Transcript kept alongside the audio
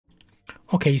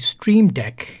Okay,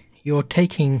 StreamDeck, you're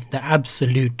taking the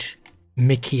absolute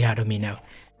mickey out of me now.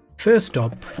 First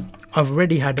up, I've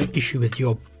already had an issue with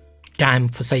your damn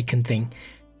forsaken thing.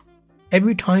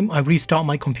 Every time I restart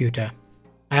my computer,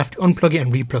 I have to unplug it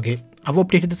and replug it. I've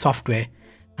updated the software,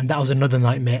 and that was another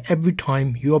nightmare. Every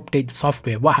time you update the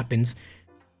software, what happens?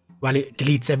 Well, it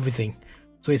deletes everything.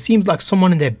 So it seems like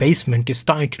someone in their basement is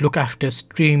starting to look after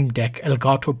StreamDeck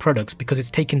Elgato products because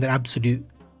it's taken the absolute.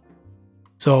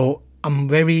 So I'm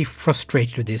very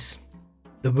frustrated with this.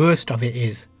 The worst of it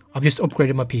is I've just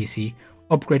upgraded my PC,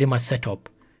 upgraded my setup,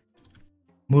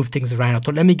 moved things around. I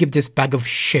thought, let me give this bag of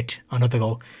shit another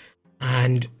go.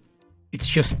 And it's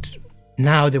just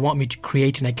now they want me to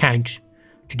create an account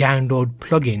to download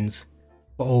plugins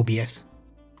for OBS.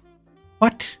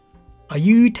 What? Are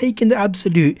you taking the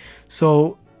absolute?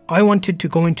 So I wanted to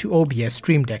go into OBS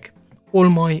StreamDeck.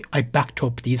 I backed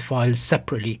up these files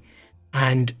separately,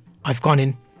 and I've gone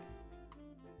in.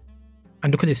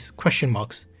 And look at this, question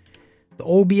marks. The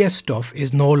OBS stuff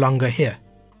is no longer here.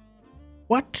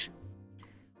 What?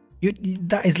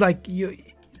 That is like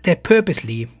they're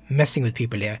purposely messing with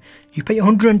people here. You pay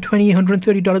 $120,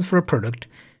 $130 for a product,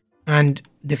 and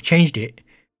they've changed it.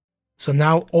 So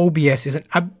now OBS is an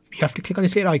app. You have to click on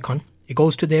this little icon. It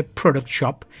goes to their product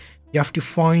shop. You have to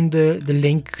find the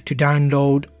link to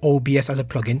download OBS as a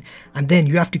plugin, and then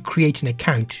you have to create an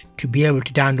account to be able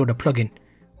to download a plugin.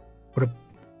 But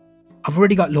I've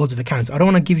already got loads of accounts. I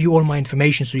don't want to give you all my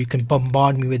information so you can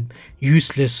bombard me with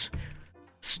useless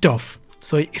stuff.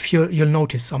 So if you'll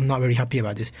notice, I'm not very happy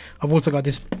about this. I've also got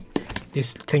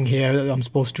this thing here that I'm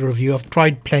supposed to review. I've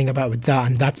tried playing about with that,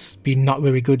 and that's been not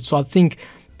very good. So I think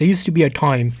there used to be a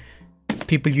time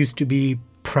people used to be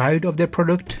proud of their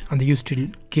product, and they used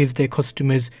to give their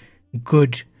customers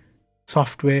good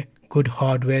software, good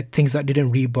hardware, things that didn't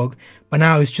rebug. But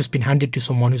now it's just been handed to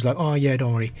someone who's like, oh yeah,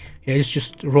 don't worry, yeah,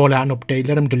 just roll out an update,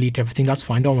 let them delete everything, that's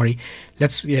fine, don't worry,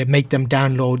 let's make them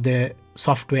download the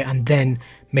software and then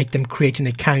make them create an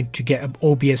account to get an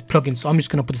OBS plugin. So I'm just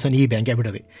going to put this on eBay and get rid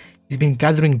of it. It's been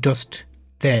gathering dust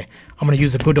there. I'm going to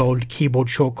use the good old keyboard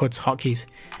shortcuts, hotkeys,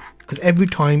 because every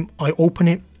time I open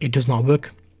it, it does not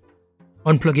work.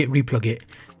 Unplug it, replug it,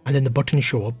 and then the buttons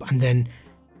show up, and then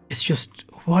it's just,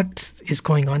 what is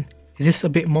going on? Is this a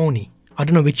bit moany? I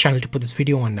don't know which channel to put this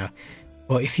video on now,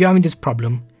 but if you're having this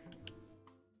problem,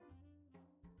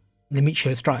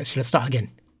 should I start again?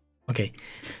 Okay,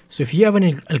 so if you have an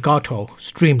Elgato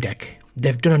StreamDeck,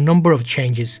 they've done a number of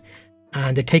changes,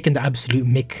 and they're taking the absolute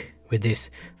mick with this.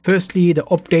 Firstly, the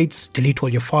updates delete all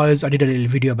your files. I did a little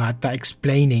video about that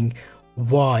explaining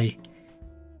why.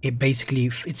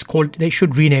 It's called, they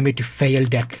should rename it to fail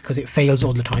deck because it fails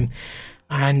all the time,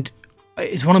 and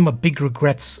it's one of my big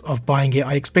regrets of buying it.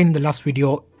 I explained in the last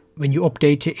video, when you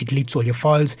update it, it deletes all your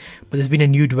files, but there's been a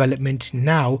new development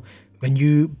now. When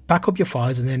you back up your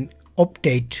files and then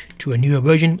update to a newer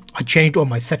version, I changed all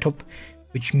my setup,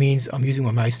 which means I'm using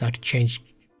my mouse now to change,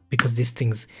 because this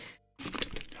thing's,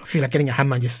 I feel like getting a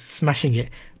hammer and just smashing it,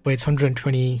 but it's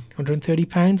 120, 130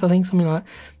 pounds, I think, something like that.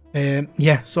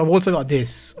 Yeah, so I've also got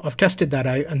this. I've tested that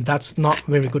out, and that's not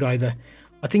very good either.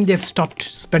 I think they've stopped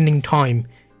spending time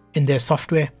in their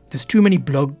software. There's too many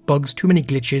bugs, too many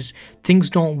glitches. Things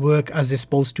don't work as they're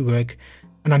supposed to work,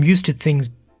 and I'm used to things,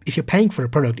 if you're paying for a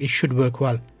product, it should work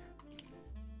well,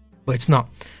 but it's not.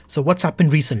 So what's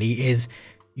happened recently is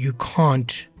you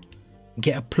can't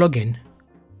get a plugin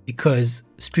because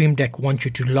StreamDeck wants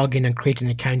you to log in and create an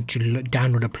account to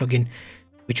download a plugin,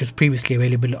 which was previously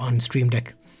available on StreamDeck.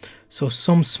 So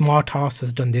some smart ass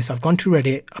has done this. I've gone to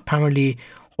Reddit. Apparently,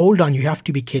 hold on, you have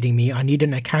to be kidding me. I need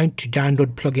an account to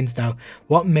download plugins now.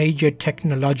 What major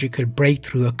technological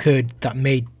breakthrough occurred that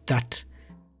made that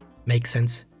make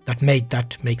sense?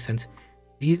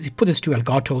 He put this to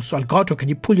Elgato. So Elgato, can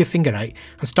you pull your finger out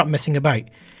and stop messing about?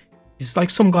 It's like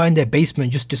some guy in their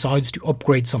basement just decides to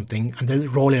upgrade something and they'll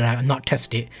roll it out and not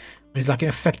test it. And it's like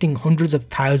affecting hundreds of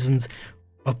thousands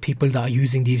of people that are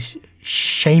using these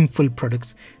shameful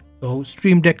products. So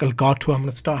StreamDeck Elgato, I'm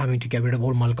going to start having to get rid of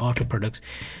all my Elgato products.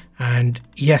 And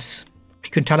yes,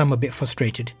 you can tell I'm a bit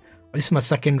frustrated. This is my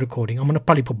second recording. I'm going to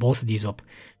probably put both of these up.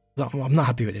 I'm not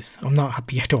happy with this. I'm not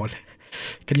happy at all.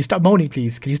 Can you stop moaning,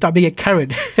 please? Can you stop being a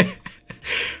Karen?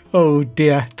 Oh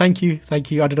dear. Thank you. I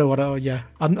don't know what. Yeah,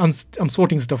 I'm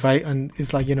sorting stuff out, and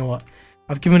it's like, you know what?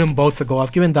 I've given them both a go.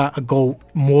 I've given that a go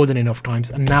more than enough times,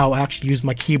 and now I actually use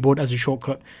my keyboard as a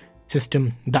shortcut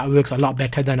system. That works a lot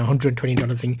better than a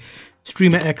 $120 thing.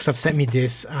 StreamerX have sent me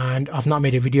this, and I've not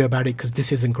made a video about it because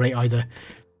this isn't great either.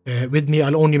 With me,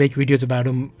 I'll only make videos about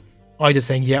them either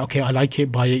saying, yeah, okay, I like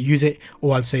it, buy it, use it,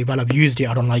 or I'll say, well, I've used it,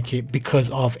 I don't like it because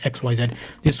of XYZ.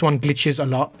 This one glitches a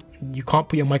lot. You can't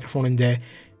put your microphone in there.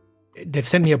 They've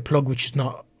sent me a plug which is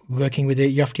not working with it.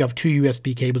 You have to have 2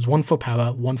 USB cables, one for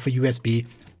power, one for USB.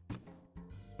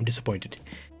 I'm disappointed.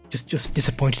 Just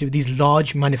disappointed with these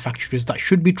large manufacturers that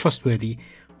should be trustworthy.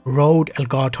 Rode,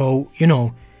 Elgato, you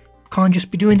know, can't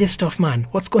just be doing this stuff, man.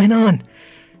 What's going on?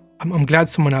 I'm glad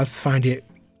someone else found it.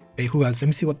 Hey, who else? Let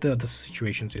me see what the other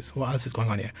situations is. What else is going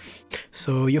on here?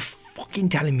 So you're fucking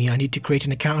telling me I need to create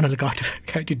an account on Elgato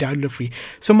account to download free.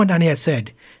 Someone down here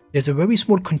said there's a very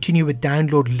small continue with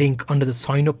download link under the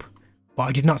sign up, but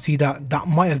I did not see that. That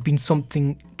might have been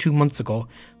something 2 months ago,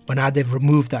 but now they've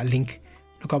removed that link.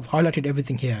 Look, I've highlighted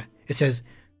everything here. It says,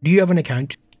 do you have an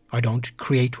account? I don't.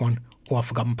 Create one. Or I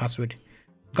forgot my password.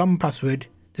 Forgot my password.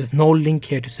 There's no link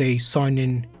here to say sign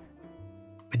in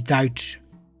without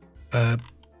you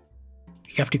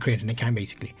have to create an account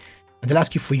basically, and they'll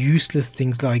ask you for useless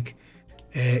things like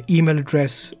email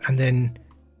address, and then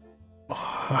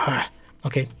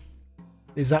okay,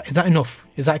 is that enough?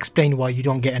 Is that explain why you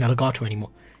don't get an Elgato anymore?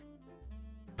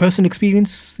 Personal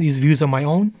experience, these views are my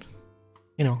own,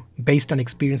 you know, based on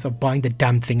experience of buying the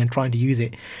damn thing and trying to use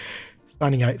it.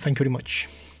 Signing out. Thank you very much.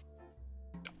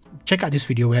 Check out this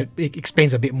video where it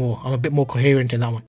explains a bit more. I'm a bit more coherent in that one.